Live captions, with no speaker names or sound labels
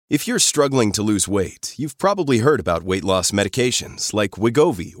If you're struggling to lose weight, you've probably heard about weight loss medications like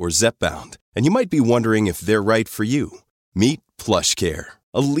Wegovy or Zepbound, and you might be wondering if they're right for you. Meet PlushCare,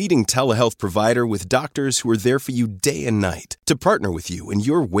 a leading telehealth provider with doctors who are there for you day and night to partner with you in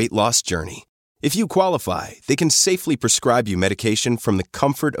your weight loss journey. If you qualify, they can safely prescribe you medication from the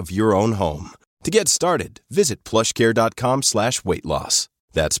comfort of your own home. To get started, visit plushcare.com/weightloss.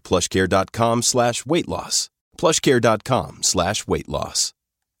 That's plushcare.com/weightloss. plushcare.com/weightloss.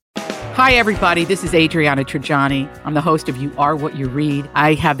 Hi, everybody. This is Adriana Trajani. I'm the host of You Are What You Read.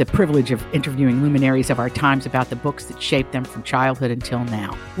 I have the privilege of interviewing luminaries of our times about the books that shaped them from childhood until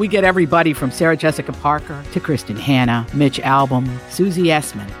now. We get everybody from Sarah Jessica Parker to Kristen Hanna, Mitch Albom, Susie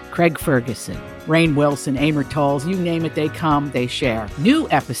Essman, Craig Ferguson, Rainn Wilson, Amor Tolls, you name it, they come, they share. New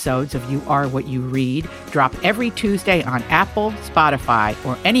episodes of You Are What You Read drop every Tuesday on Apple, Spotify,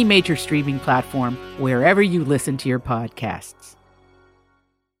 or any major streaming platform wherever you listen to your podcasts.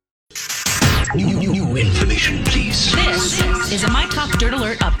 New information, please. This is a My Talk Dirt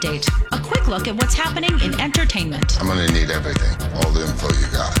Alert update. A quick look at what's happening in entertainment. I'm gonna need everything, all the info you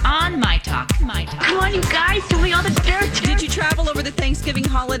got. On My Talk. My Talk. Come on, you guys, tell me all the dirt. Did you travel over the Thanksgiving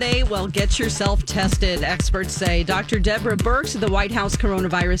holiday? Well, get yourself tested, experts say. Dr. Deborah Birx of the White House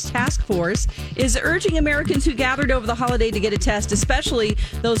Coronavirus Task Force is urging Americans who gathered over the holiday to get a test, especially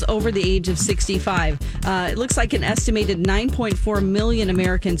those over the age of 65. It looks like an estimated 9.4 million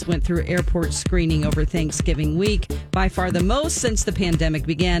Americans went through airport screening over Thanksgiving week, by far the most since the pandemic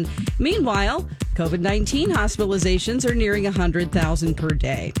began. Meanwhile, COVID-19 hospitalizations are nearing 100,000 per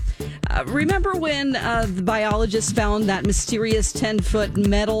day. Remember when the biologists found that mysterious 10-foot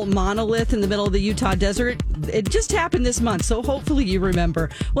metal monolith in the middle of the Utah desert? It just happened this month, so hopefully you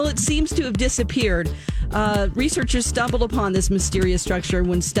remember. Well, it seems to have disappeared. Researchers stumbled upon this mysterious structure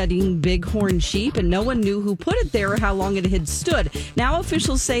when studying bighorn sheep, and no one knew who put it there or how long it had stood. Now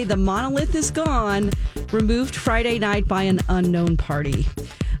officials say the monolith is gone, removed Friday night by an unknown party.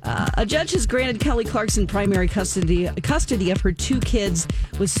 A judge has granted Kelly Clarkson primary custody of her two kids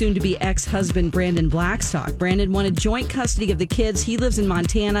with soon-to-be ex-husband Brandon Blackstock. Brandon wanted joint custody of the kids. He lives in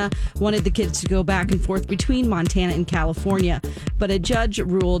Montana, wanted the kids to go back and forth between Montana and California. But a judge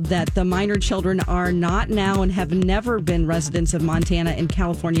ruled that the minor children are not now and have never been residents of Montana, and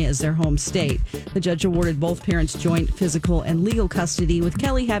California is their home state. The judge awarded both parents joint physical and legal custody, with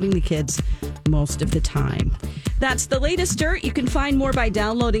Kelly having the kids most of the time. That's the latest dirt. You can find more by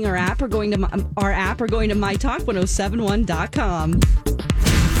downloading our app or going to mytalk1071.com.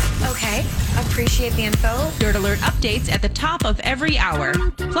 Okay, appreciate the info. Dirt Alert updates at the top of every hour.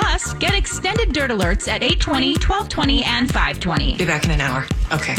 Plus, get extended Dirt Alerts at 8:20, 12:20, and 5:20. Be back in an hour. Okay.